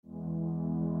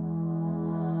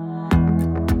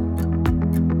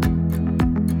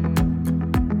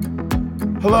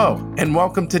Hello, and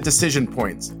welcome to Decision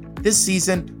Points. This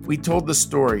season, we told the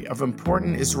story of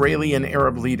important Israeli and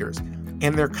Arab leaders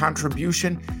and their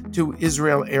contribution to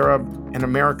Israel-Arab and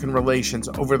American relations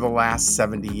over the last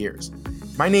 70 years.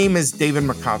 My name is David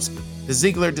Makovsky, the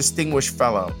Ziegler Distinguished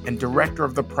Fellow and Director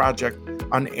of the Project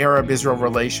on Arab-Israel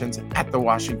Relations at the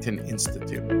Washington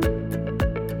Institute.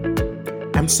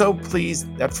 I'm so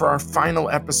pleased that for our final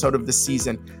episode of the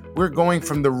season, we're going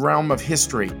from the realm of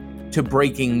history to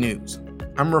breaking news.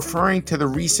 I'm referring to the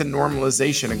recent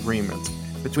normalization agreements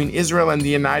between Israel and the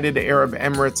United Arab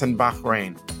Emirates and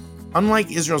Bahrain.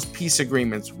 Unlike Israel's peace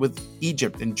agreements with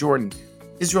Egypt and Jordan,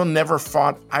 Israel never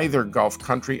fought either Gulf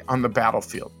country on the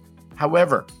battlefield.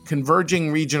 However,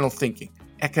 converging regional thinking,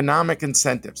 economic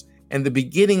incentives, and the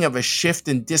beginning of a shift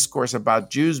in discourse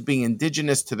about Jews being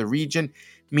indigenous to the region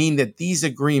mean that these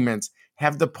agreements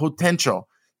have the potential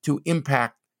to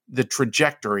impact the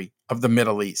trajectory of the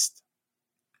Middle East.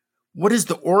 What is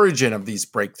the origin of these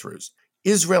breakthroughs?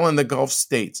 Israel and the Gulf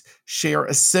states share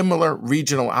a similar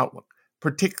regional outlook,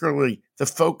 particularly the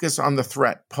focus on the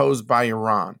threat posed by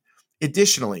Iran.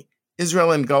 Additionally,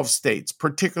 Israel and Gulf states,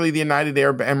 particularly the United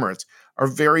Arab Emirates, are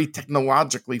very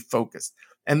technologically focused,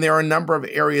 and there are a number of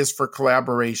areas for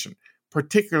collaboration,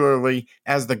 particularly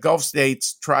as the Gulf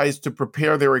states tries to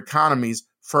prepare their economies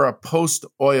for a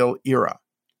post-oil era.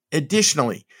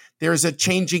 Additionally, there is a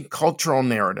changing cultural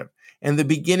narrative and the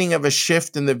beginning of a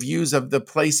shift in the views of the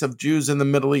place of Jews in the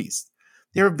Middle East.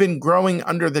 There have been growing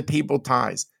under-the-table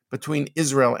ties between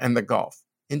Israel and the Gulf.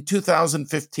 In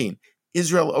 2015,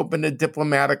 Israel opened a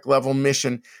diplomatic-level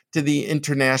mission to the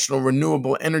International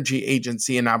Renewable Energy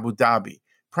Agency in Abu Dhabi.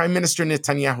 Prime Minister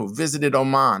Netanyahu visited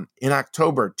Oman in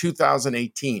October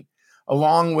 2018,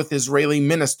 along with Israeli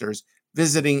ministers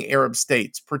visiting Arab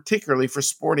states, particularly for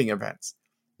sporting events.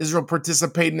 Israel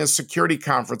participated in a security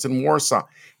conference in Warsaw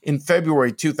in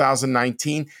February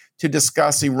 2019 to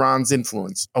discuss Iran's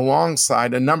influence,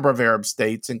 alongside a number of Arab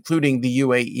states, including the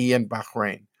UAE and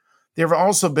Bahrain. There have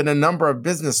also been a number of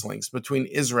business links between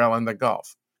Israel and the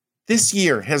Gulf. This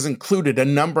year has included a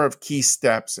number of key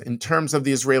steps in terms of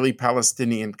the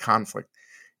Israeli-Palestinian conflict.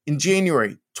 In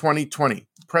January 2020,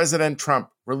 President Trump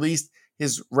released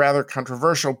his rather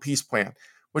controversial peace plan,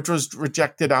 which was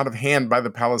rejected out of hand by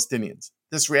the Palestinians.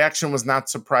 This reaction was not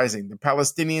surprising. The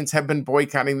Palestinians have been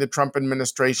boycotting the Trump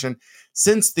administration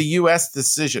since the U.S.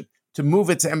 decision to move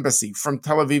its embassy from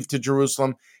Tel Aviv to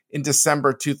Jerusalem in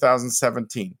December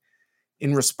 2017.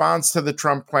 In response to the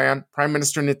Trump plan, Prime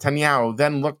Minister Netanyahu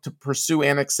then looked to pursue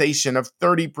annexation of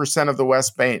 30% of the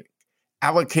West Bank,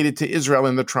 allocated to Israel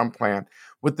in the Trump plan,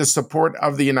 with the support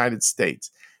of the United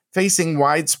States. Facing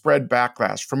widespread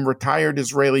backlash from retired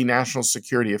Israeli national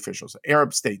security officials,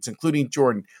 Arab states, including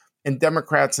Jordan, and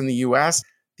Democrats in the U.S.,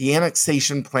 the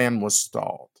annexation plan was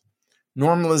stalled.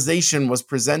 Normalization was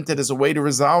presented as a way to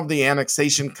resolve the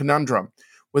annexation conundrum,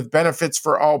 with benefits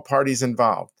for all parties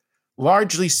involved.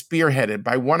 Largely spearheaded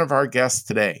by one of our guests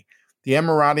today, the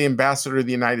Emirati ambassador to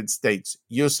the United States,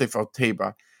 Yosef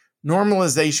Otaiba,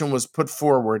 normalization was put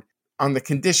forward on the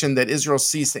condition that Israel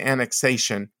cease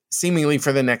annexation, seemingly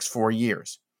for the next 4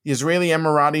 years. The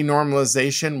Israeli-Emirati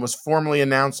normalization was formally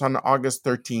announced on August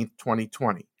 13,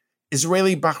 2020.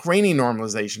 Israeli-Bahraini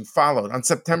normalization followed on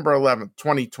September 11,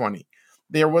 2020.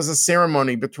 There was a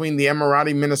ceremony between the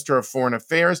Emirati Minister of Foreign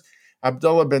Affairs,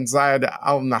 Abdullah bin Zayed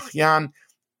Al Nahyan,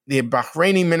 the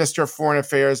Bahraini Minister of Foreign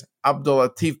Affairs, Abdul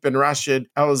Latif bin Rashid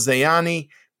Al Zayani,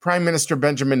 Prime Minister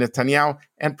Benjamin Netanyahu,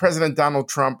 and President Donald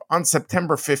Trump on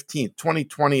September 15,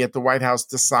 2020 at the White House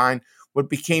to sign what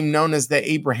became known as the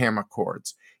Abraham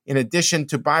Accords, in addition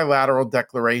to bilateral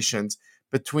declarations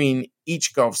between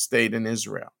each Gulf state and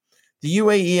Israel. The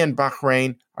UAE and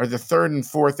Bahrain are the third and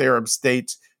fourth Arab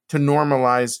states to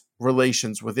normalize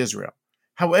relations with Israel.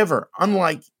 However,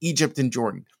 unlike Egypt and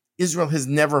Jordan, Israel has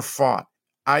never fought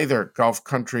either Gulf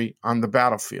country on the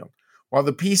battlefield. While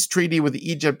the peace treaty with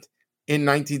Egypt in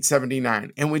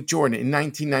 1979 and with Jordan in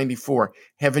 1994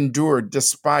 have endured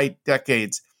despite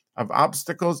decades of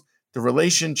obstacles, the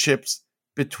relationships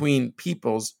between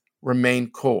peoples remain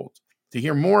cold. To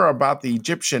hear more about the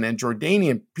Egyptian and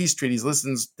Jordanian peace treaties,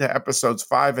 listen to episodes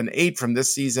 5 and 8 from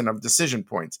this season of Decision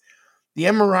Points. The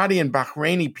Emirati and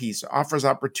Bahraini peace offers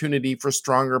opportunity for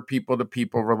stronger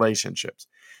people-to-people relationships.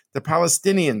 The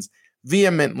Palestinians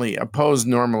vehemently oppose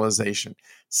normalization.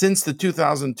 Since the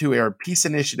 2002 Arab Peace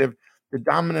Initiative, the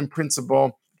dominant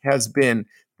principle has been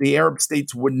the Arab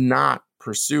states would not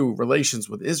pursue relations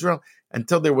with Israel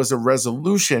until there was a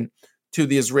resolution to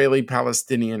the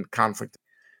Israeli-Palestinian conflict.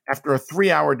 After a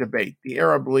 3-hour debate, the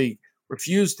Arab League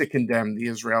refused to condemn the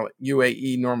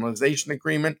Israel-UAE normalization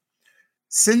agreement.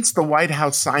 Since the White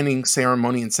House signing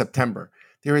ceremony in September,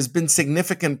 there has been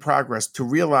significant progress to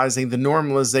realizing the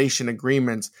normalization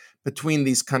agreements between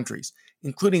these countries,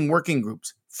 including working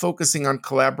groups focusing on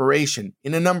collaboration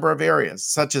in a number of areas,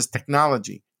 such as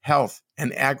technology, health,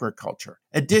 and agriculture.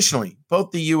 Additionally,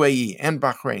 both the UAE and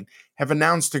Bahrain have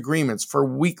announced agreements for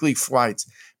weekly flights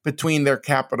between their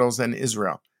capitals and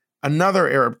Israel. Another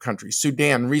Arab country,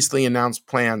 Sudan, recently announced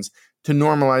plans to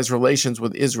normalize relations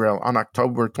with Israel on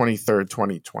October 23,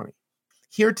 2020.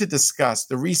 Here to discuss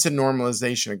the recent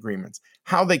normalization agreements,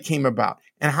 how they came about,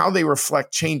 and how they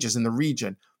reflect changes in the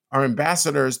region are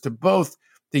ambassadors to both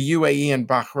the UAE and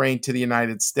Bahrain to the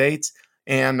United States,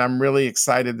 and I'm really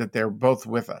excited that they're both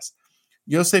with us.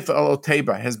 Yosef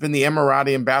Al-Otaiba has been the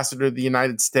Emirati ambassador to the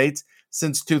United States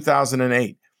since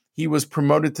 2008. He was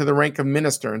promoted to the rank of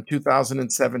minister in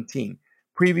 2017.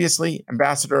 Previously,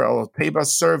 Ambassador Al-Otaiba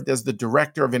served as the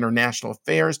Director of International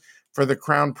Affairs for the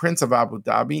Crown Prince of Abu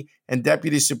Dhabi and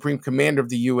Deputy Supreme Commander of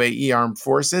the UAE Armed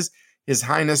Forces, His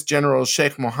Highness General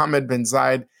Sheikh Mohammed bin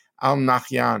Zayed Al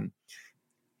Nahyan.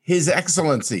 His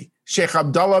Excellency Sheikh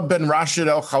Abdullah bin Rashid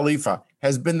Al Khalifa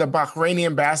has been the Bahraini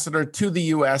ambassador to the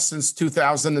U.S. since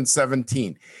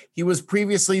 2017. He was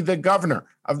previously the governor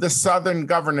of the Southern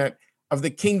Governorate of the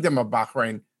Kingdom of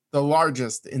Bahrain, the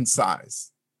largest in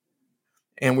size.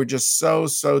 And we're just so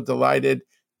delighted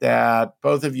that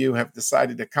both of you have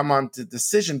decided to come on to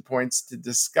Decision Points to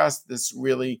discuss this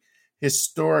really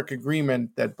historic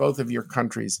agreement that both of your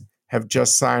countries have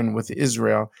just signed with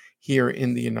Israel here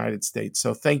in the United States.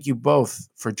 So thank you both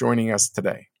for joining us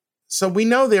today. So we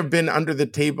know there have been under the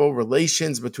table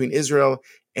relations between Israel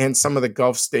and some of the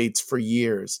Gulf states for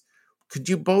years. Could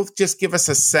you both just give us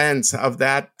a sense of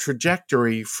that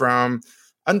trajectory from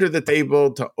under the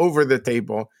table to over the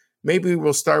table? Maybe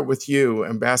we'll start with you,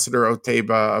 Ambassador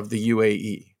Otaiba of the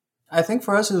UAE. I think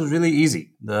for us it was really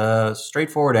easy. The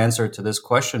straightforward answer to this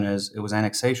question is it was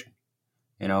annexation.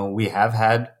 We have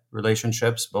had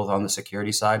relationships both on the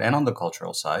security side and on the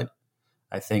cultural side.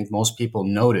 I think most people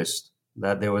noticed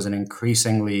that there was an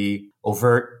increasingly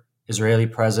overt Israeli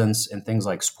presence in things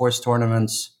like sports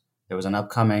tournaments. There was an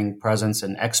upcoming presence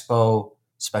in Expo,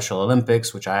 Special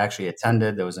Olympics, which I actually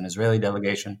attended. There was an Israeli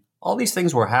delegation. All these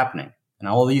things were happening. And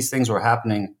all these things were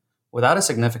happening without a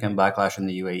significant backlash in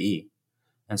the UAE.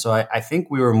 And so I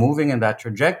think we were moving in that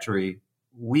trajectory.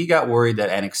 We got worried that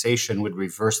annexation would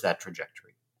reverse that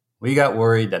trajectory. We got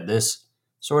worried that this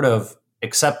sort of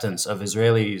acceptance of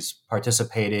Israelis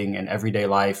participating in everyday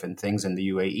life and things in the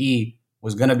UAE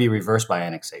was going to be reversed by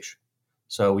annexation.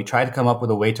 So we tried to come up with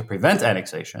a way to prevent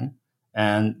annexation.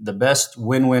 And the best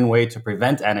win-win way to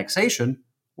prevent annexation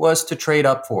was to trade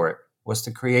up for it, was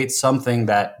to create something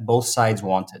that both sides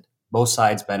wanted, both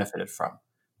sides benefited from,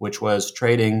 which was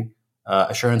trading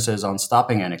assurances on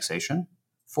stopping annexation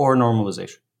for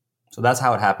normalization. So that's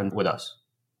how it happened with us.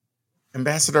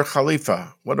 Ambassador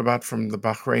Khalifa, what about from the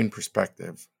Bahrain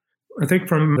perspective? I think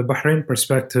from the Bahrain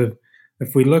perspective,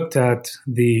 if we looked at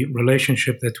the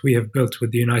relationship that we have built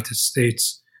with the United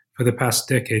States for the past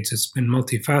decades, it's been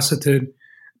multifaceted.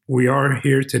 We are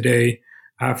here today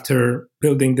after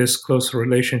building this close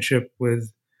relationship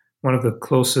with one of the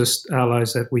closest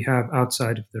allies that we have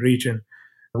outside of the region.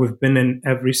 We've been in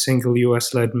every single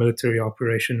US-led military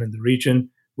operation in the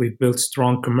region. We've built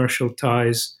strong commercial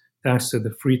ties thanks to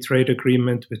the free trade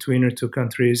agreement between our two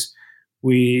countries.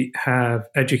 We have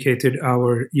educated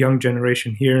our young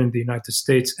generation here in the United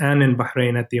States and in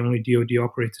Bahrain at the only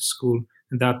DoD-operated school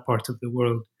in that part of the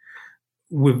world.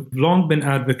 We've long been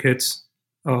advocates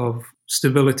of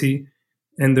stability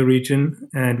in the region,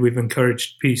 and we've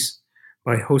encouraged peace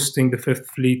by hosting the Fifth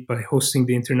Fleet, by hosting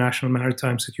the International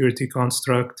Maritime Security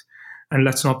Construct, and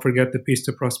let's not forget the Peace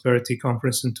to Prosperity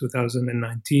Conference in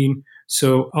 2019.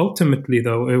 So ultimately,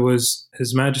 though, it was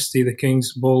His Majesty the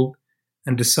King's bold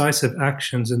and decisive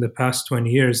actions in the past 20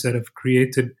 years that have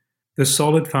created the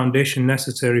solid foundation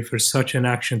necessary for such an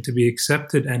action to be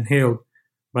accepted and hailed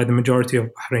by the majority of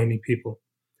Bahraini people.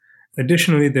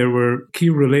 Additionally, there were key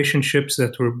relationships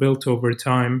that were built over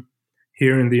time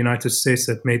here in the United States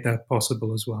that made that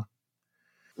possible as well.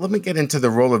 Let me get into the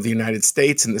role of the United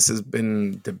States, and this has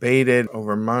been debated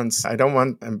over months. I don't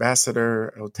want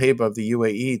Ambassador Otaiba of the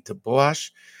UAE to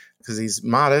blush because he's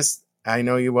modest. I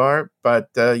know you are, but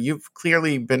you've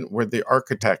clearly were the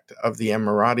architect of the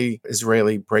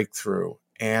Emirati-Israeli breakthrough.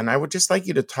 And I would just like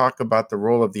you to talk about the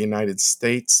role of the United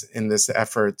States in this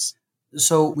effort.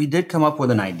 So we did come up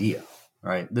with an idea,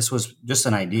 right? This was just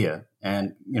an idea.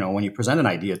 And, when you present an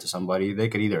idea to somebody, they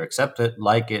could either accept it,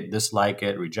 like it, dislike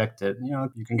it, reject it.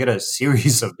 You can get a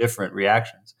series of different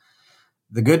reactions.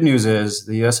 The good news is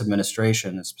the U.S.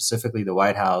 administration, and specifically the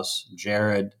White House,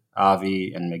 Jared,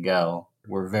 Avi, and Miguel,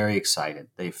 were very excited.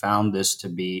 They found this to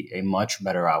be a much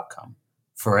better outcome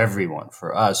for everyone,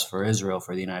 for us, for Israel,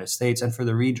 for the United States, and for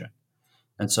the region.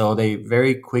 And so they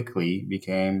very quickly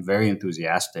became very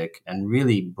enthusiastic and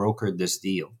really brokered this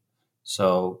deal.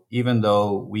 So even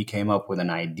though we came up with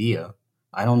an idea,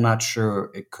 I'm not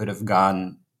sure it could have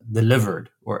gone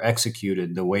delivered or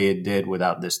executed the way it did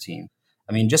without this team.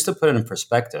 I mean, just to put it in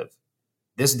perspective,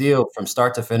 this deal from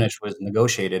start to finish was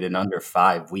negotiated in under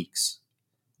 5 weeks.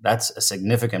 That's a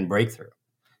significant breakthrough.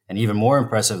 And even more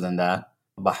impressive than that,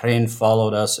 Bahrain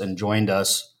followed us and joined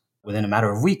us within a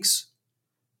matter of weeks.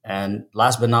 And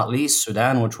last but not least,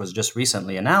 Sudan, which was just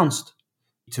recently announced.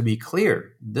 To be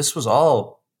clear, this was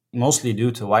all mostly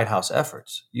due to White House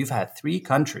efforts. You've had 3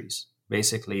 countries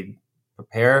basically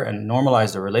prepare and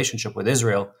normalize the relationship with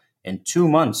Israel in 2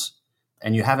 months,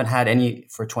 and you haven't had any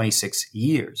for 26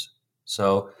 years.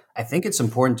 So I think it's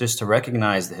important just to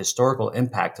recognize the historical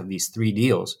impact of these 3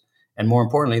 deals, and more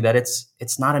importantly, that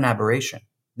it's not an aberration.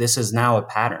 This is now a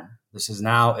pattern. This is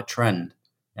now a trend.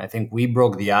 I think we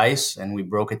broke the ice and we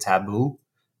broke a taboo,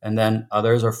 and then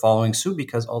others are following suit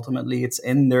because ultimately it's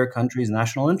in their country's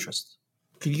national interest.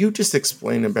 Could you just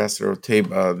explain, Ambassador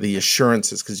Otaiba, the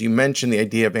assurances? Because you mentioned the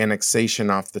idea of annexation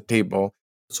off the table.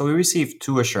 So we received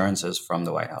 2 assurances from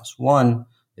the White House. One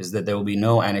is that there will be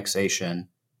no annexation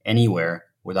anywhere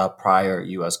without prior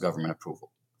U.S. government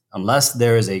approval. Unless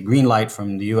there is a green light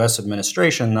from the U.S.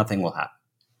 administration, nothing will happen.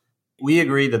 We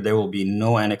agree that there will be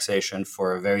no annexation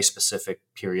for a very specific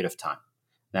period of time.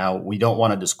 Now, we don't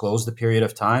want to disclose the period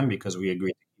of time because we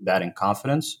agree to keep that in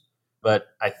confidence. But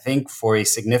I think for a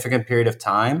significant period of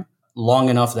time, long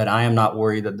enough that I am not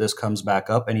worried that this comes back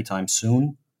up anytime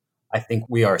soon, I think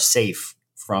we are safe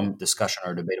from discussion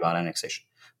or debate about annexation.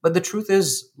 But the truth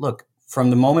is, look,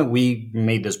 from the moment we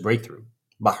made this breakthrough,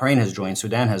 Bahrain has joined,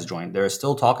 Sudan has joined. There is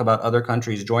still talk about other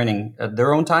countries joining at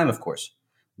their own time, of course.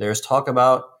 There's talk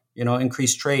about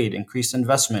increased trade, increased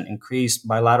investment, increased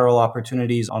bilateral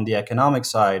opportunities on the economic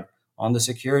side, on the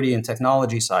security and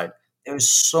technology side.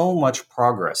 There's so much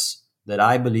progress that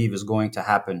I believe is going to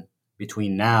happen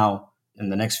between now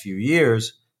and the next few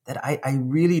years that I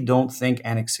really don't think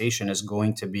annexation is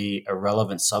going to be a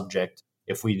relevant subject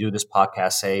if we do this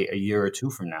podcast, say, a year or 2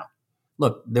 from now.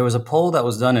 Look, there was a poll that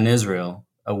was done in Israel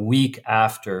a week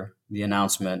after the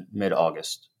announcement,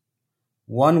 mid-August.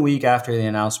 1 week after the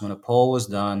announcement, a poll was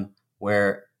done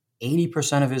where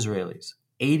 80% of Israelis,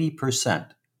 80%,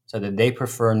 said that they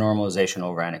prefer normalization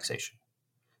over annexation.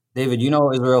 David, you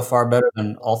know Israel far better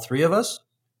than all 3 of us.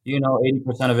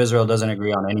 80% of Israel doesn't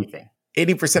agree on anything.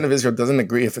 80% of Israel doesn't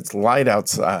agree if it's light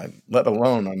outside, let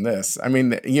alone on this. I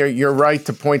mean, you're right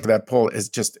to point to that poll is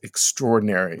just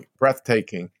extraordinary,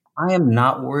 breathtaking. I am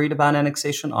not worried about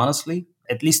annexation, honestly,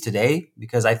 at least today,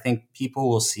 because I think people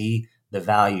will see the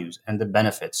values and the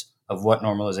benefits of what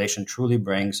normalization truly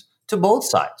brings to both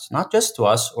sides, not just to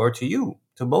us or to you,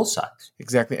 to both sides.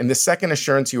 Exactly. And the second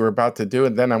assurance you were about to do,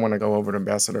 and then I want to go over to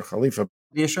Ambassador Khalifa.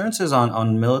 The assurances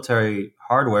on military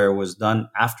hardware was done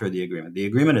after the agreement. The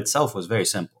agreement itself was very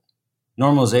simple.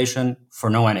 Normalization for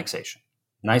no annexation.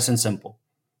 Nice and simple.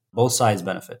 Both sides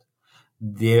benefit.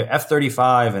 The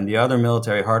F-35 and the other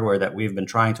military hardware that we've been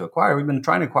trying to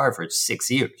acquire for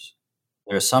 6 years.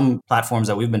 There are some platforms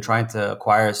that we've been trying to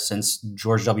acquire since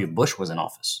George W. Bush was in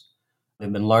office.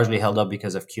 They've been largely held up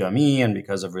because of QME and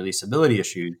because of releasability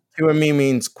issues. QME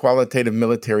means qualitative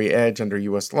military edge under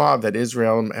U.S. law, that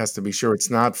Israel has to be sure it's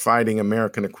not fighting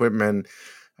American equipment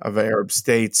of Arab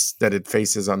states that it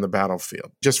faces on the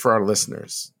battlefield, just for our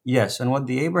listeners. Yes, and what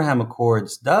the Abraham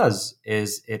Accords does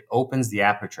is it opens the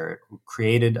aperture. It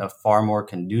created a far more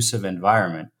conducive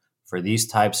environment for these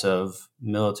types of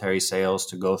military sales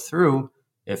to go through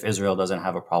if Israel doesn't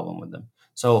have a problem with them.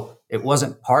 So it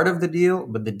wasn't part of the deal,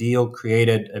 but the deal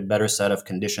created a better set of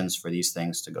conditions for these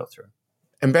things to go through.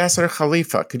 Ambassador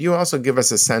Khalifa, could you also give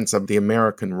us a sense of the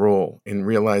American role in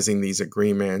realizing these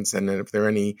agreements, and if there are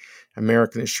any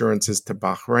American assurances to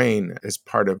Bahrain as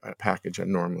part of a package of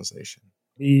normalization?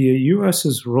 The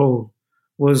U.S.'s role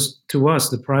was, to us,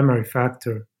 the primary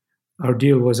factor. Our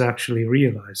deal was actually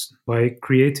realized by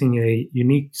creating a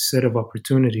unique set of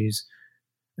opportunities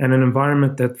and an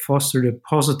environment that fostered a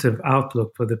positive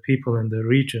outlook for the people in the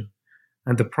region,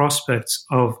 and the prospects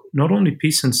of not only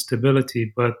peace and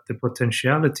stability, but the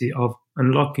potentiality of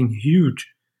unlocking huge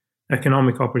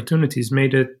economic opportunities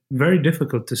made it very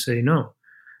difficult to say no.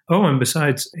 Oh, and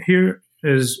besides, here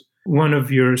is one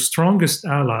of your strongest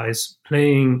allies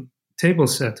playing table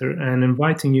setter and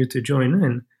inviting you to join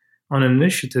in on an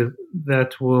initiative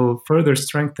that will further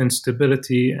strengthen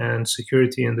stability and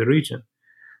security in the region.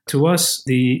 To us,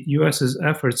 the U.S.'s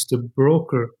efforts to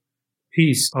broker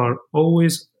peace are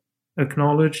always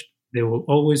acknowledged, they will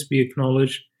always be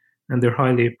acknowledged, and they're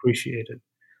highly appreciated.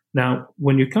 Now,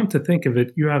 when you come to think of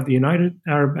it, you have the United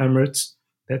Arab Emirates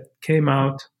that came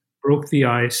out, broke the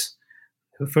ice,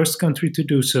 the first country to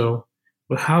do so.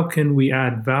 But how can we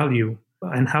add value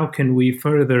and how can we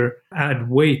further add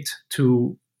weight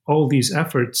to all these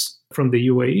efforts from the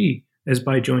UAE is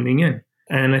by joining in.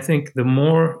 And I think the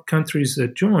more countries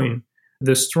that join,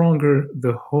 the stronger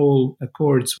the whole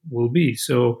accords will be.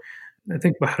 So I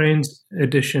think Bahrain's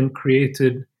addition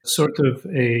created sort of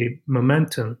a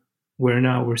momentum where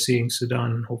now we're seeing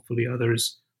Sudan and hopefully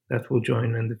others that will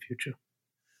join in the future.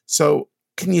 So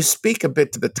can you speak a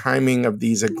bit to the timing of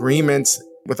these agreements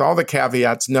with all the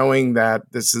caveats, knowing that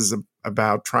this is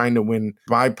about trying to win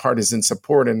bipartisan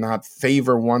support and not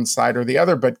favor one side or the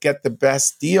other, but get the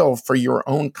best deal for your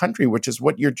own country, which is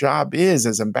what your job is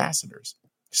as ambassadors.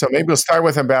 So maybe we'll start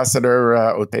with Ambassador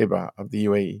Otaiba of the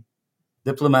UAE.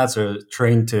 Diplomats are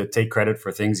trained to take credit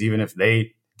for things, even if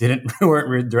they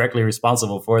weren't directly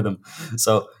responsible for them.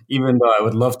 So even though I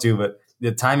would love to, but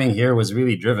the timing here was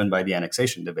really driven by the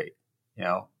annexation debate.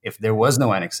 If there was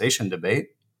no annexation debate,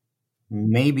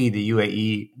 maybe the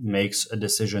UAE makes a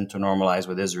decision to normalize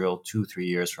with Israel 2-3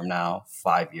 years from now,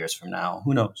 5 years from now.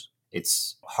 Who knows?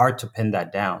 It's hard to pin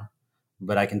that down.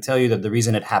 But I can tell you that the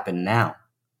reason it happened now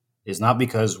is not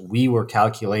because we were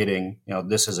calculating,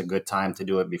 this is a good time to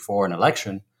do it before an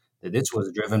election, that this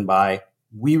was driven by,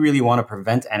 we really want to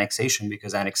prevent annexation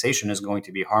because annexation is going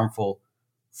to be harmful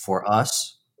for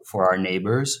us, for our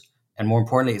neighbors, and more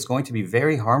importantly, it's going to be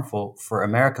very harmful for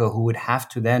America, who would have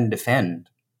to then defend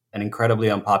an incredibly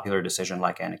unpopular decision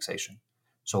like annexation.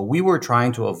 So we were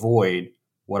trying to avoid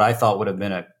what I thought would have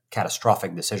been a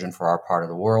catastrophic decision for our part of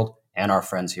the world and our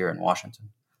friends here in Washington.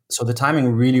 So the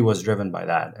timing really was driven by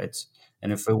that.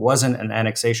 And if it wasn't an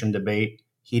annexation debate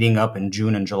heating up in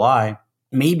June and July,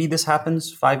 maybe this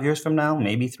happens 5 years from now,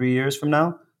 maybe 3 years from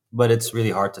now, but it's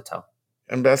really hard to tell.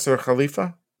 Ambassador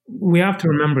Khalifa? We have to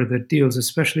remember that deals,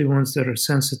 especially ones that are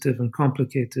sensitive and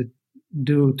complicated,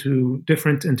 due to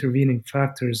different intervening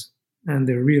factors, and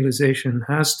their realization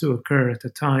has to occur at a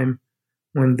time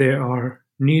when they are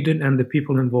needed and the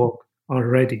people involved are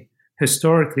ready.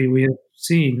 Historically, we have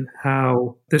seen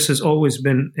how this has always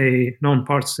been a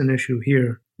nonpartisan issue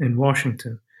here in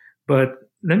Washington. But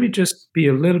let me just be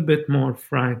a little bit more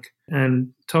frank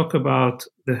and talk about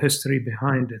the history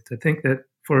behind it. I think that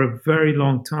for a very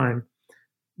long time,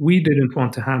 we didn't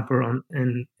want to hamper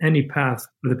in any path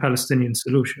for the Palestinian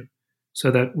solution,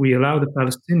 so that we allow the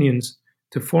Palestinians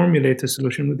to formulate a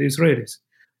solution with the Israelis.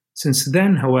 Since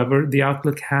then, however, the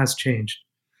outlook has changed.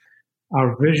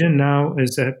 Our vision now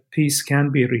is that peace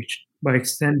can be reached by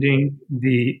extending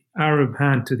the Arab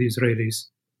hand to the Israelis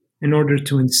in order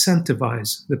to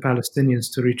incentivize the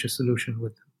Palestinians to reach a solution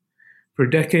with them. For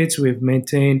decades, we have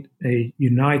maintained a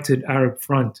united Arab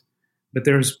front, but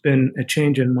there's been a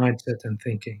change in mindset and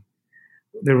thinking.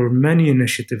 There were many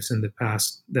initiatives in the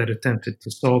past that attempted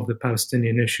to solve the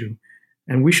Palestinian issue,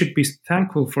 and we should be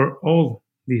thankful for all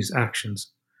these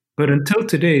actions. But until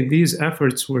today, these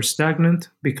efforts were stagnant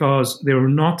because they were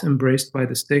not embraced by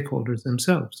the stakeholders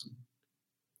themselves.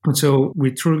 And so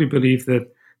we truly believe that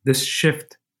this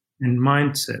shift in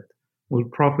mindset will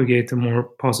propagate a more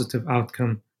positive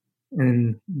outcome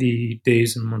in the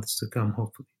days and months to come,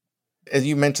 hopefully. As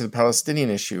you mentioned, the Palestinian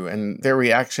issue, and their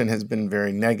reaction has been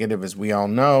very negative, as we all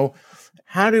know.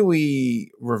 How do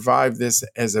we revive this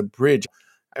as a bridge?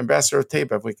 Ambassador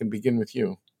Otaiba, if we can begin with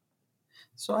you.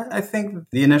 So I think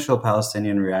the initial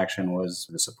Palestinian reaction was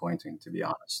disappointing, to be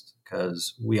honest,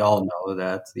 because we all know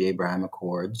that the Abraham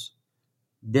Accords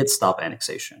did stop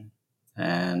annexation.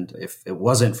 And if it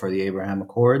wasn't for the Abraham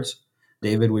Accords,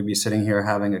 David would be sitting here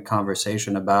having a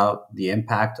conversation about the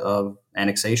impact of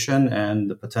annexation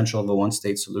and the potential of a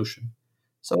one-state solution.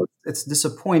 So it's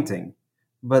disappointing.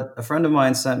 But a friend of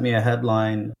mine sent me a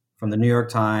headline from the New York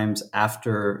Times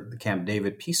after the Camp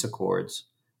David peace accords,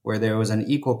 where there was an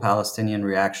equal Palestinian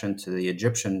reaction to the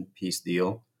Egyptian peace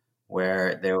deal,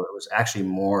 where there was actually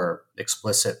more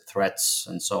explicit threats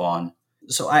and so on.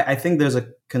 So I think there's a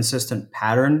consistent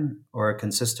pattern or a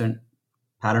consistent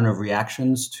pattern of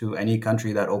reactions to any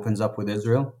country that opens up with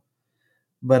Israel.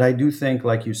 But I do think,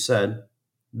 like you said,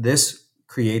 this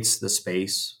creates the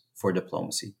space for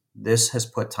diplomacy. This has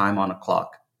put time on a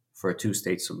clock for a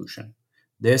two-state solution.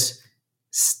 This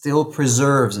still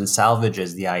preserves and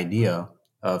salvages the idea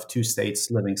of two states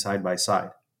living side by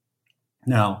side.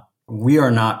 Now, we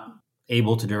are not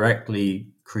able to directly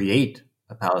create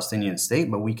a Palestinian state,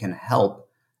 but we can help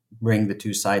bring the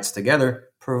two sides together,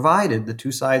 provided the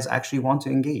two sides actually want to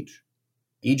engage.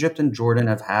 Egypt and Jordan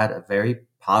have had a very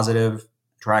positive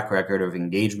track record of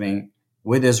engaging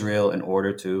with Israel in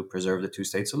order to preserve the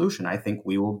two-state solution. I think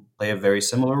we will play a very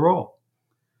similar role.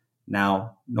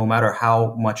 Now, no matter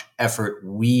how much effort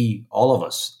we, all of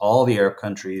us, all the Arab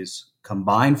countries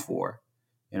combine for,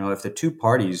 if the two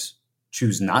parties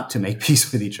choose not to make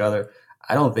peace with each other,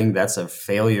 I don't think that's a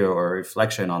failure or a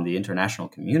reflection on the international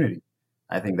community.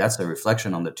 I think that's a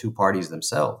reflection on the two parties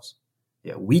themselves.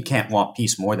 Yeah, we can't want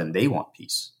peace more than they want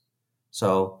peace.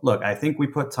 So, look, I think we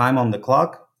put time on the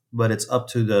clock, but it's up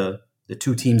to the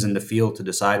two teams in the field to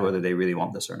decide whether they really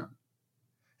want this or not.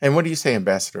 And what do you say,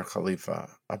 Ambassador Khalifa,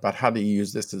 about how to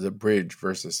use this as a bridge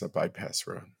versus a bypass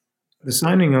road? The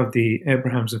signing of the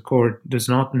Abraham's Accord does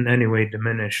not in any way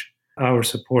diminish our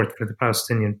support for the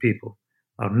Palestinian people.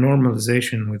 Our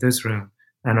normalization with Israel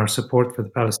and our support for the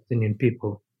Palestinian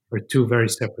people are two very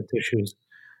separate issues.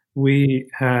 We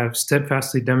have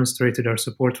steadfastly demonstrated our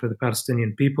support for the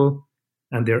Palestinian people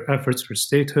and their efforts for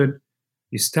statehood.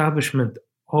 The establishment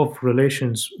of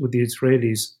relations with the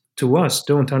Israelis, to us,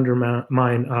 don't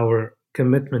undermine our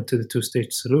commitment to the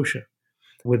two-state solution,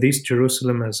 with East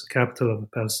Jerusalem as the capital of a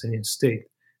Palestinian state.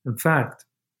 In fact,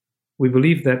 we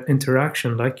believe that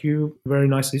interaction, like you very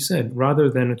nicely said, rather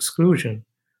than exclusion,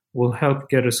 will help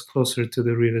get us closer to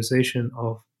the realization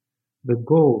of the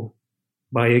goal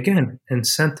by, again,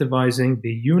 incentivizing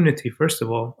the unity, first of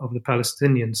all, of the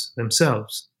Palestinians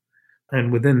themselves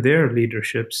and within their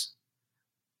leaderships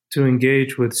to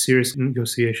engage with serious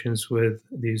negotiations with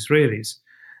the Israelis.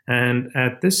 And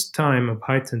at this time of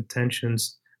heightened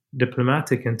tensions,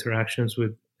 diplomatic interactions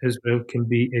with Israel can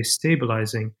be a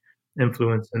stabilizing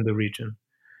influence in the region.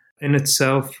 In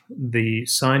itself, the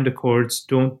signed accords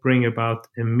don't bring about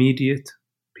immediate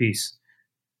peace,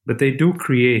 but they do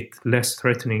create less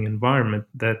threatening environment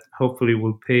that hopefully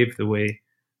will pave the way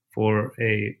for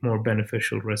a more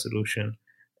beneficial resolution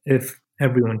if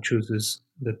everyone chooses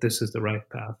that this is the right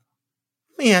path.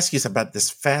 Let me ask you about this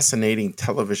fascinating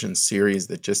television series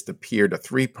that just appeared, a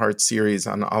 3-part series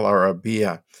on Al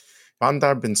Arabiya.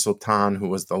 Bandar bin Sultan, who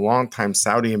was the longtime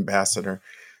Saudi ambassador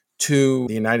to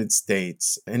the United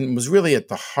States and was really at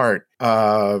the heart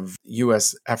of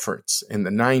U.S. efforts in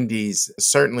the 90s,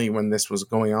 certainly when this was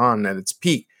going on at its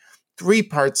peak.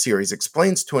 3-part series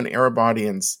explains to an Arab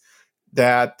audience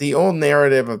that the old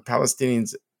narrative of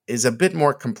Palestinians is a bit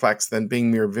more complex than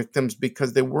being mere victims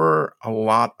because there were a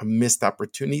lot of missed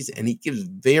opportunities, and he gives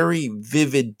very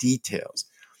vivid details.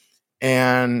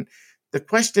 And the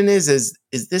question is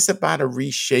this about a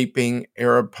reshaping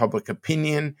Arab public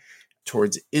opinion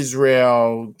towards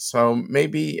Israel? So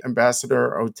maybe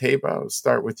Ambassador Otaiba, I'll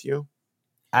start with you.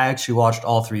 I actually watched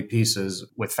all 3 pieces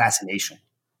with fascination.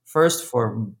 First,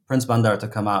 for Prince Bandar to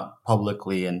come out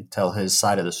publicly and tell his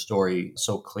side of the story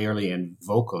so clearly and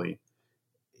vocally,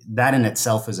 that in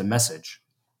itself is a message,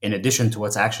 in addition to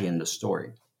what's actually in the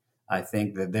story. I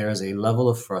think that there is a level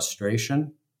of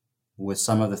frustration with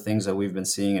some of the things that we've been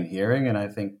seeing and hearing, and I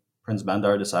think Prince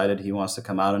Bandar decided he wants to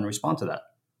come out and respond to that.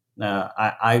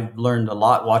 I learned a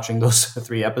lot watching those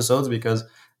 3 episodes because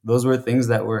those were things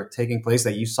that were taking place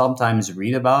that you sometimes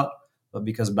read about, but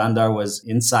because Bandar was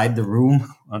inside the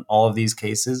room on all of these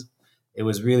cases, it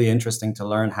was really interesting to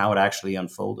learn how it actually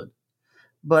unfolded.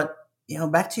 But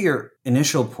back to your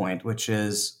initial point, which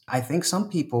is, I think some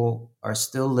people are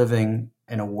still living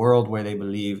in a world where they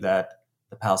believe that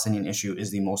the Palestinian issue is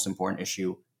the most important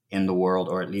issue in the world,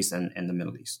 or at least in the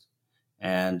Middle East.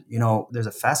 And, there's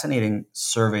a fascinating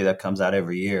survey that comes out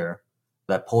every year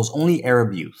that polls only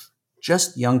Arab youth,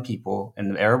 just young people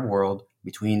in the Arab world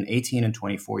between 18 and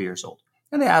 24 years old.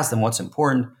 And they ask them what's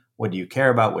important, what do you care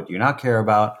about, what do you not care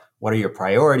about, what are your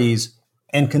priorities?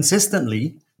 And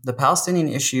consistently, the Palestinian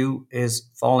issue is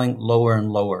falling lower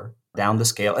and lower down the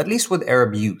scale, at least with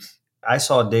Arab youth. I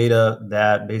saw data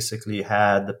that basically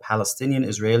had the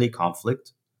Palestinian-Israeli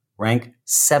conflict ranked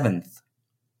 7th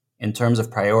in terms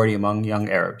of priority among young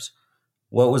Arabs.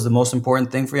 What was the most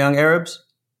important thing for young Arabs?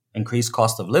 Increased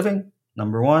cost of living,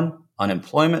 number 1,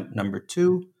 unemployment, number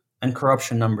 2, and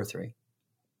corruption, number 3.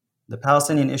 The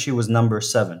Palestinian issue was number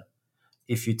 7.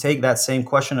 If you take that same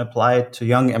question, apply it to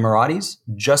young Emiratis,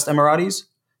 just Emiratis,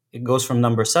 it goes from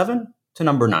number 7 to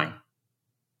number 9.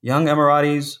 Young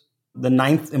Emiratis, the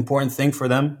 9th important thing for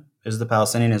them is the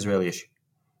Palestinian-Israeli issue.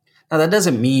 Now, that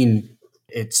doesn't mean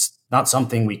it's not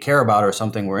something we care about or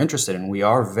something we're interested in. We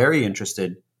are very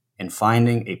interested in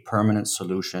finding a permanent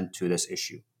solution to this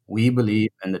issue. We believe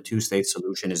in the two-state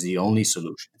solution is the only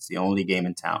solution. It's the only game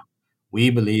in town. We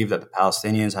believe that the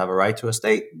Palestinians have a right to a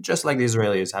state, just like the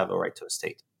Israelis have a right to a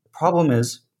state. The problem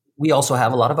is we also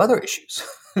have a lot of other issues.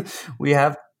 We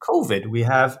have COVID, we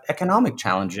have economic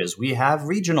challenges, we have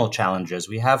regional challenges,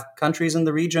 we have countries in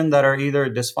the region that are either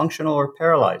dysfunctional or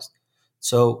paralyzed.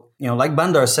 So, like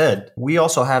Bandar said, we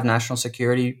also have national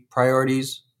security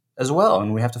priorities as well,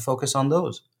 and we have to focus on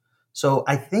those. So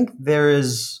I think there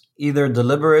is either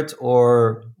deliberate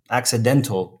or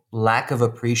accidental lack of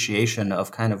appreciation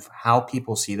of kind of how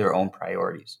people see their own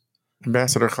priorities.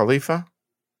 Ambassador Khalifa?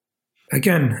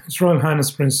 Again, His Royal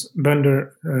Highness Prince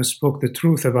Bandar spoke the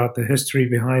truth about the history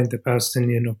behind the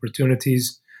Palestinian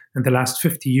opportunities in the last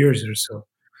 50 years or so.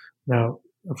 Now,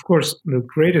 of course, the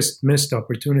greatest missed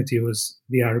opportunity was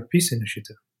the Arab Peace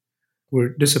Initiative.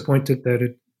 We're disappointed that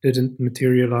it didn't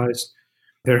materialize.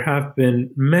 There have been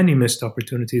many missed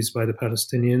opportunities by the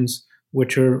Palestinians,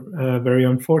 which are very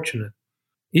unfortunate.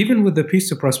 Even with the Peace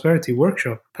to Prosperity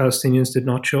workshop, Palestinians did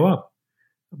not show up.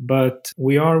 But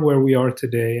we are where we are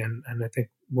today, and I think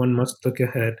one must look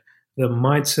ahead. The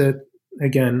mindset,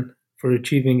 again, for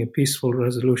achieving a peaceful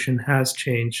resolution has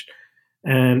changed.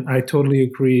 And I totally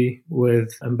agree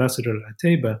with Ambassador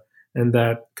Lateba in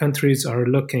that countries are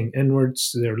looking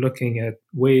inwards. They're looking at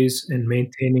ways in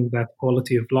maintaining that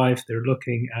quality of life. They're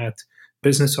looking at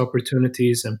business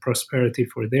opportunities and prosperity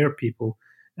for their people.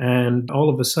 And all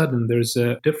of a sudden, there's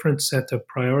a different set of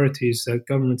priorities that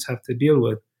governments have to deal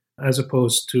with, as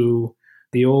opposed to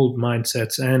the old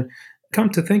mindsets. And come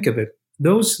to think of it,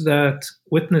 those that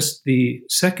witnessed the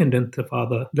second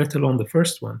intifada, let alone the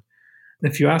first one,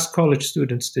 if you ask college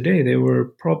students today, they were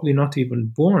probably not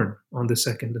even born on the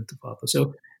second intifada.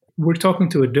 So we're talking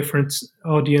to a different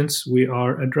audience. We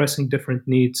are addressing different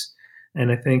needs.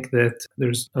 And I think that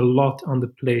there's a lot on the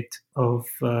plate of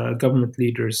government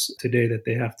leaders today that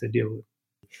they have to deal with.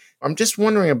 I'm just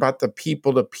wondering about the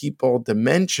people-to-people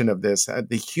dimension of this, the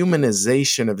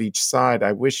humanization of each side.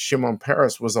 I wish Shimon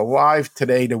Peres was alive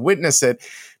today to witness it,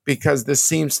 because this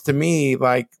seems to me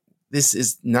like this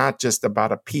is not just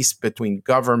about a peace between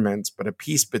governments, but a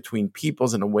peace between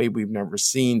peoples in a way we've never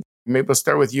seen. Maybe we'll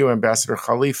start with you, Ambassador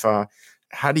Khalifa.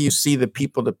 How do you see the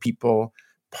people-to-people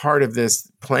part of this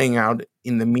playing out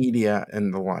in the media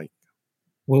and the like?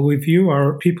 Well, we view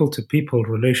our people-to-people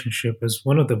relationship as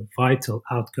one of the vital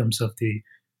outcomes of the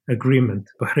agreement.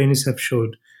 Bahrainis have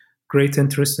showed great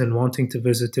interest in wanting to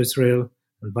visit Israel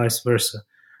and vice versa.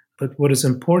 But what is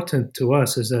important to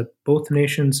us is that both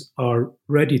nations are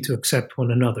ready to accept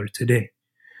one another today.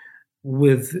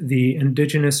 With the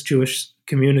indigenous Jewish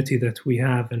community that we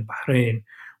have in Bahrain,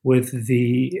 with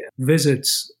the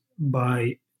visits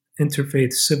by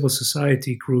interfaith civil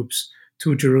society groups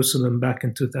to Jerusalem back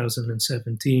in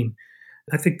 2017,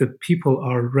 I think the people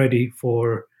are ready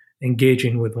for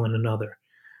engaging with one another.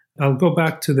 I'll go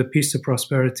back to the Peace to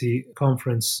Prosperity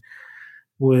conference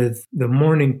with the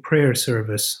morning prayer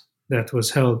service that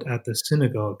was held at the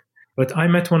synagogue. But I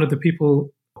met one of the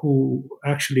people who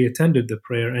actually attended the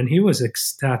prayer, and he was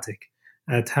ecstatic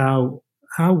at how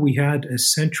we had a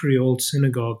century-old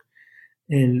synagogue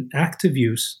in active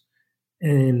use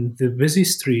in the busy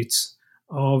streets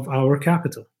of our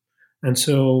capital. And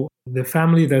so the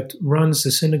family that runs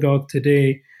the synagogue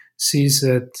today sees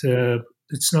that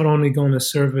it's not only going to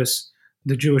service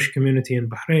the Jewish community in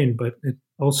Bahrain, but it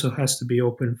also has to be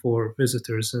open for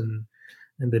visitors in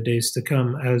the days to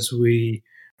come as we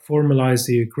formalize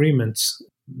the agreements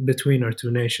between our two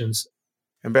nations.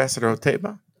 Ambassador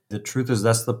Oteiba? The truth is,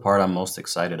 that's the part I'm most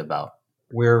excited about.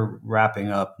 We're wrapping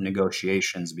up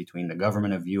negotiations between the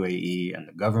government of UAE and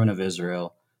the government of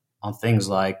Israel on things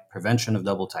like prevention of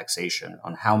double taxation,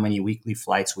 on how many weekly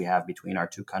flights we have between our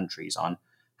two countries, on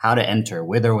how to enter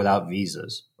with or without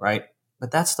visas, right?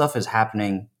 But that stuff is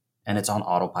happening and it's on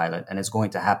autopilot, and it's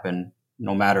going to happen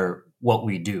no matter what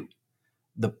we do.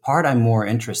 The part I'm more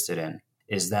interested in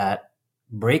is that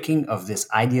breaking of this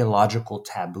ideological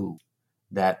taboo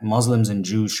that Muslims and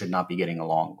Jews should not be getting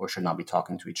along or should not be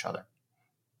talking to each other.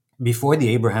 Before the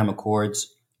Abraham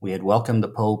Accords, we had welcomed the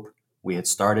Pope. We had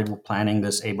started planning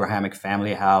this Abrahamic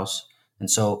family house. And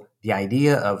so the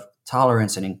idea of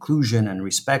tolerance and inclusion and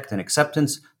respect and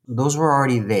acceptance, those were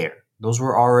already there. Those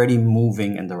were already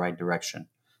moving in the right direction.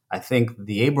 I think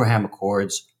the Abraham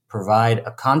Accords provide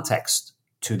a context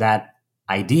to that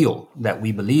ideal that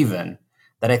we believe in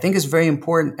that I think is very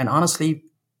important, and honestly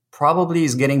probably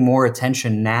is getting more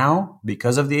attention now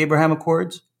because of the Abraham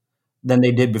Accords than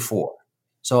they did before.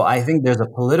 So I think there's a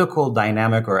political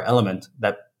dynamic or element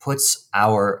that puts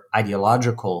our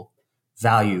ideological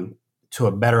value to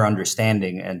a better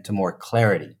understanding and to more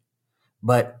clarity.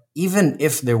 But even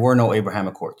if there were no Abraham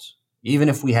Accords, even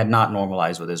if we had not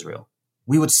normalized with Israel,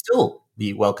 we would still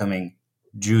be welcoming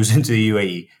Jews into the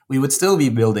UAE. We would still be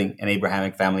building an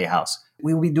Abrahamic family house.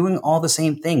 We would be doing all the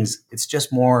same things. It's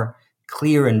just more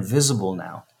clear and visible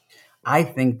now. I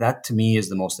think that to me is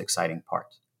the most exciting part.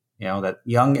 That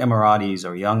young Emiratis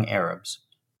or young Arabs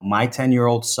My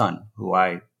 10-year-old son, who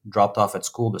I dropped off at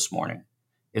school this morning,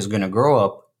 is going to grow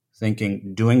up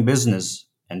thinking doing business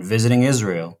and visiting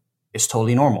Israel is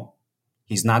totally normal.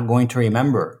 He's not going to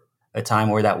remember a time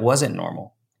where that wasn't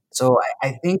normal. So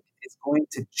I think it's going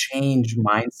to change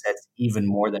mindsets even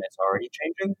more than it's already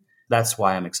changing. That's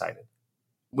why I'm excited.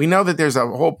 We know that there's a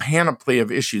whole panoply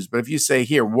of issues, but if you say,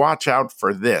 here, watch out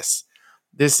for this,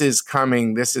 this is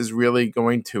coming, this is really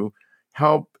going to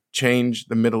help change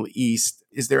the Middle East,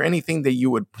 is there anything that you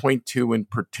would point to in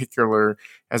particular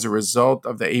as a result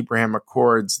of the Abraham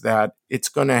Accords that it's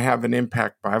going to have an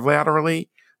impact bilaterally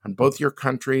on both your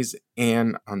countries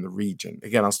and on the region?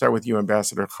 Again, I'll start with you,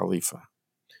 Ambassador Khalifa.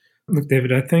 Look,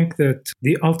 David, I think that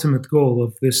the ultimate goal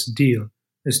of this deal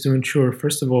is to ensure,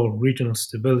 first of all, regional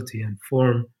stability and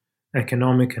form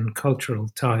economic and cultural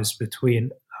ties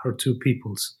between our two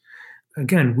peoples.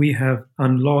 Again, we have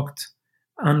unlocked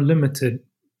unlimited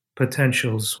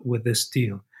potentials with this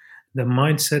deal. The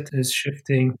mindset is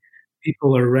shifting.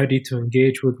 People are ready to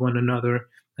engage with one another.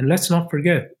 And let's not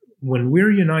forget, when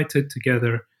we're united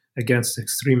together against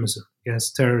extremism,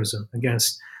 against terrorism,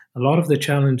 against a lot of the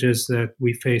challenges that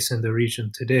we face in the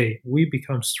region today, we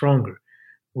become stronger.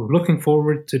 We're looking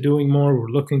forward to doing more. We're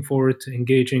looking forward to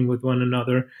engaging with one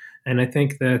another. And I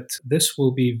think that this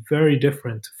will be very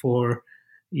different for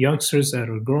youngsters that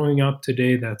are growing up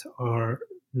today that are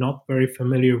not very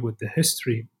familiar with the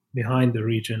history behind the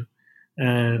region.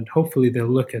 And hopefully they'll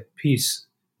look at peace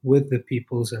with the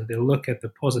peoples and they'll look at the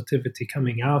positivity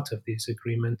coming out of these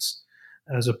agreements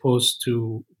as opposed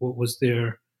to what was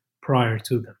there prior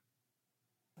to them.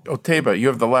 Otaiba, you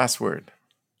have the last word.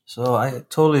 So I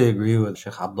totally agree with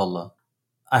Sheikh Abdullah.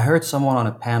 I heard someone on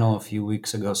a panel a few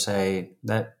weeks ago say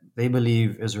that they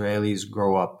believe Israelis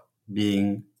grow up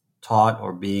being taught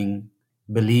or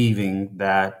believing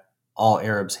that all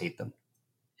Arabs hate them.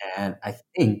 And I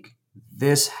think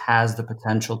this has the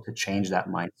potential to change that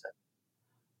mindset.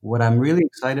 What I'm really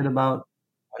excited about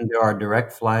when there are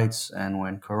direct flights and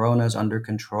when Corona is under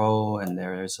control and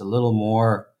there is a little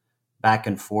more back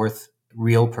and forth,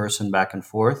 real person back and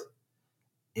forth,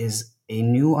 is a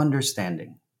new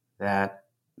understanding that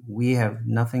we have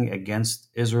nothing against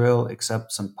Israel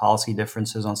except some policy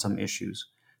differences on some issues.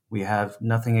 We have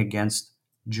nothing against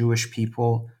Jewish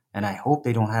people, and I hope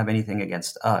they don't have anything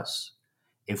against us.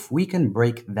 If we can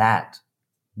break that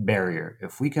barrier,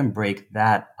 if we can break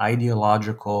that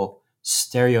ideological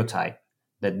stereotype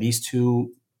that these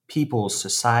two peoples,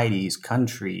 societies,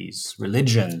 countries,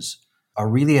 religions are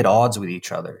really at odds with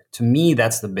each other, to me,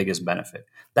 that's the biggest benefit.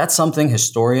 That's something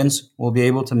historians will be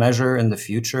able to measure in the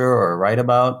future or write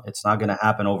about. It's not going to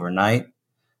happen overnight.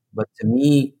 But to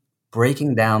me,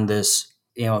 breaking down this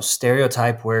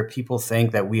stereotype where people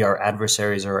think that we are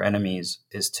adversaries or enemies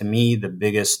is, to me, the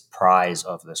biggest prize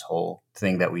of this whole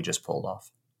thing that we just pulled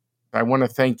off. I want to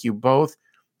thank you both,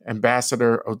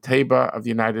 Ambassador Otaiba of the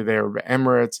United Arab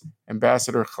Emirates,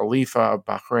 Ambassador Khalifa of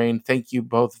Bahrain. Thank you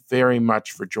both very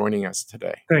much for joining us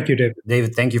today. Thank you, David.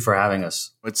 David, thank you for having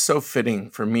us. It's so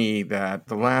fitting for me that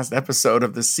the last episode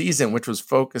of the season, which was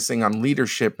focusing on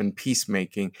leadership and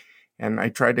peacemaking, and I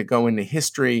tried to go into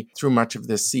history through much of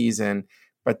this season,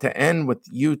 but to end with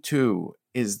you two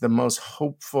is the most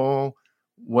hopeful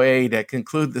way to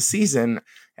conclude the season.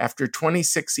 After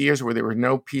 26 years where there were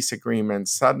no peace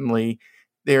agreements, suddenly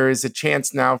there is a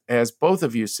chance now, as both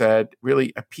of you said,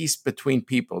 really a peace between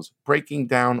peoples, breaking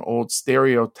down old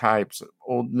stereotypes,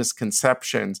 old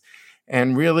misconceptions,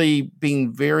 and really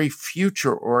being very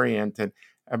future-oriented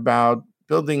about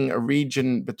building a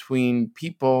region between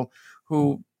people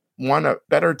who want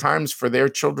better times for their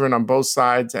children on both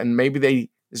sides. And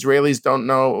maybe Israelis don't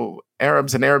know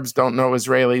Arabs and Arabs don't know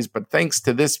Israelis, but thanks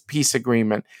to this peace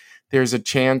agreement, there's a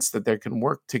chance that they can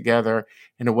work together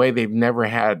in a way they've never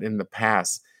had in the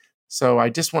past. So I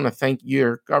just want to thank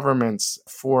your governments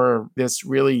for this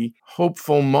really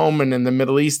hopeful moment in the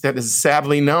Middle East that has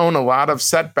sadly known a lot of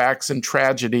setbacks and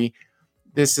tragedy.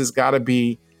 This has got to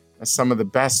be some of the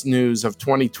best news of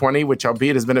 2020, which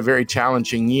albeit has been a very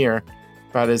challenging year,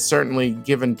 but has certainly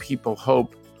given people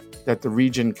hope that the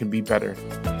region can be better.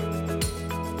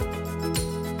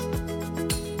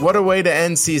 What a way to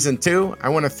end season 2. I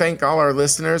want to thank all our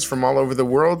listeners from all over the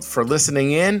world for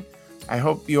listening in. I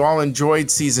hope you all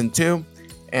enjoyed season 2,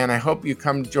 and I hope you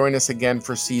come join us again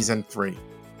for season 3.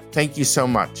 Thank you so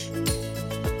much.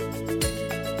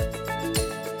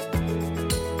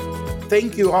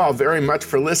 Thank you all very much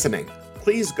for listening.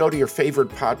 Please go to your favorite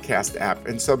podcast app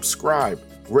and subscribe,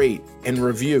 rate, and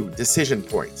review Decision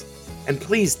Points. And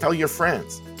please tell your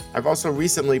friends. I've also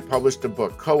recently published a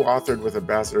book co-authored with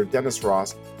Ambassador Dennis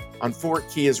Ross on 4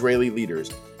 key Israeli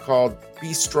leaders called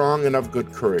Be Strong and of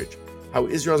Good Courage. how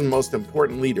Israel's most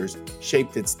important leaders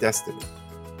shaped its destiny.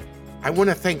 I want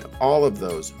to thank all of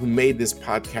those who made this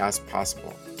podcast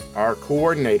possible. Our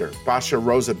coordinator, Basha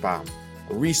Rosenbaum,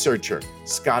 a researcher,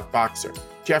 Scott Boxer,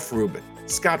 Jeff Rubin,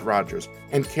 Scott Rogers,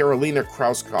 and Carolina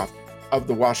Krauskopf of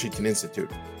the Washington Institute,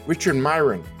 Richard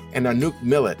Myron and Anouk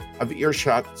Millet of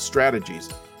Earshot Strategies,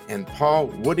 and Paul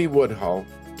Woody Woodhull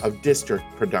of District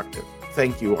Productive.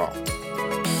 Thank you all.